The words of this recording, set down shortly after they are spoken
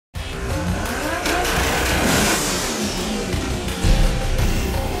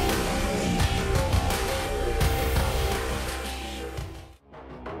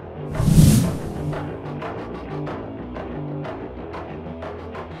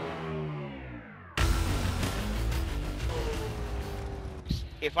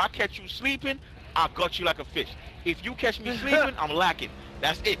If I catch you sleeping, I'll gut you like a fish. If you catch me sleeping, I'm lacking.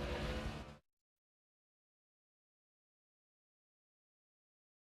 That's it.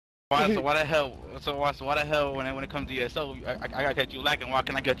 So why the hell? So why the hell when it comes to yourself, I gotta catch you lacking? Why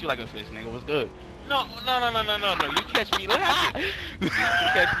can't I catch you like a fish, nigga? What's good? No. You catch me lacking. You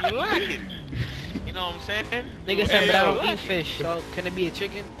catch me lacking. You know what I'm saying? Nigga said, but I don't eat fish. So can it be a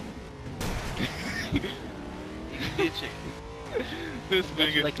chicken? You can be a chicken. This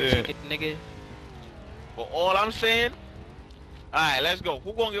nigga like a chicken, nigga. But all I'm saying, alright, let's go.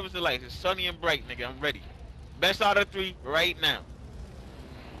 Who gonna give us the lights? It's sunny and bright, nigga. I'm ready. Best out of 3 right now.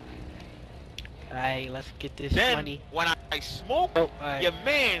 Alright, let's get this Then, money. when I smoke, Right. your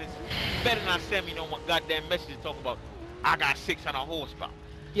man better not send me no one goddamn message to talk about I got 600 horsepower.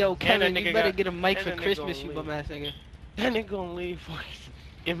 Yo, Kevin, you better get a mic and for that nigga Christmas, gonna you bum ass nigga. That nigga gonna leave for his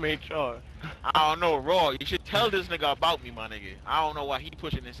MHR. I don't know, Raw. You should tell this nigga about me, my nigga. I don't know why he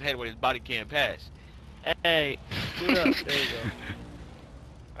pushing his head where his body can't pass. Hey, shoot up. There you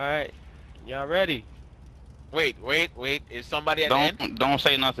go. Alright, y'all ready? Wait. Is somebody at the end? Don't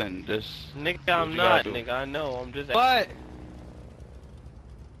say nothing. Just Nigga, what I'm you not, gotta do. nigga. I know. I'm just. What?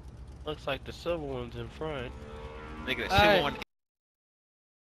 Looks like the silver one's in front. Nigga, the Alright. silver one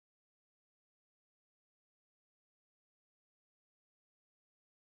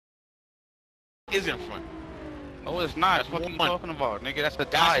is in front. No, it's not. That's What are you one. talking about, nigga? That's a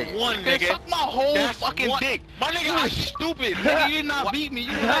That's tie. one, Nigga, nigga. suck my whole That's fucking one. dick. My nigga, You I is stupid. Nigga, you did not beat me.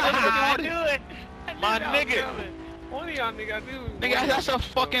 You did not I do knew it. it. My nigga. One of y'all nigga do. Nigga, that's a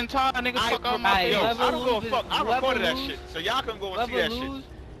fucking tie. Nigga, fuck out my Alright, face. Yo, whoever I don't give a loses- fuck. I whoever recorded that lose- shit, so y'all can go and see that Whoever shit. lose,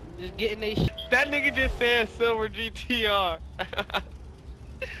 just getting they shit. That nigga just said silver GTR.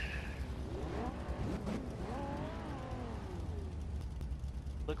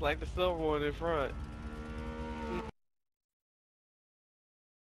 Look like the silver one in front.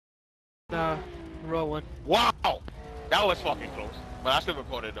 Nah, raw one. Wow, that was fucking close. But I still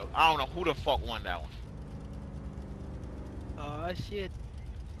recorded though. I don't know who the fuck won that one. Oh shit.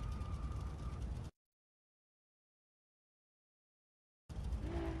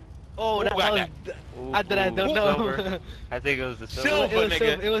 Oh, Who that got was. that? I don't know. Silver. I think it was the silver. Silver,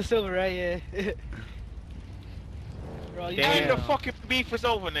 nigga. It was silver, right? Yeah. Bro, you And the Damn. fucking beef is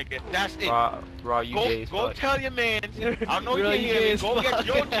over, nigga. That's it. Raw, you gay as Go fuck. tell your man. I know you Bro, can you hear gay me. as Go get fuck.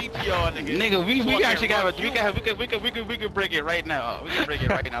 your GTR, nigga. Nigga, we Fucking actually got rock you. we can break it right now. We can break it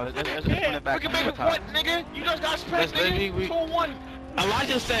right now. Let's run Yeah, it back. we can one make it more what, time. nigga? You just got spanked, Let's- nigga. we- 2-1.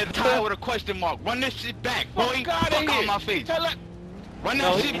 Elijah said tie with a question mark. Run this shit back, boy. Fuck outta Fuck out here. my face. Tell her. Run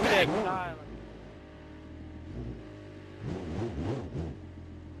No, that he shit said back. silent.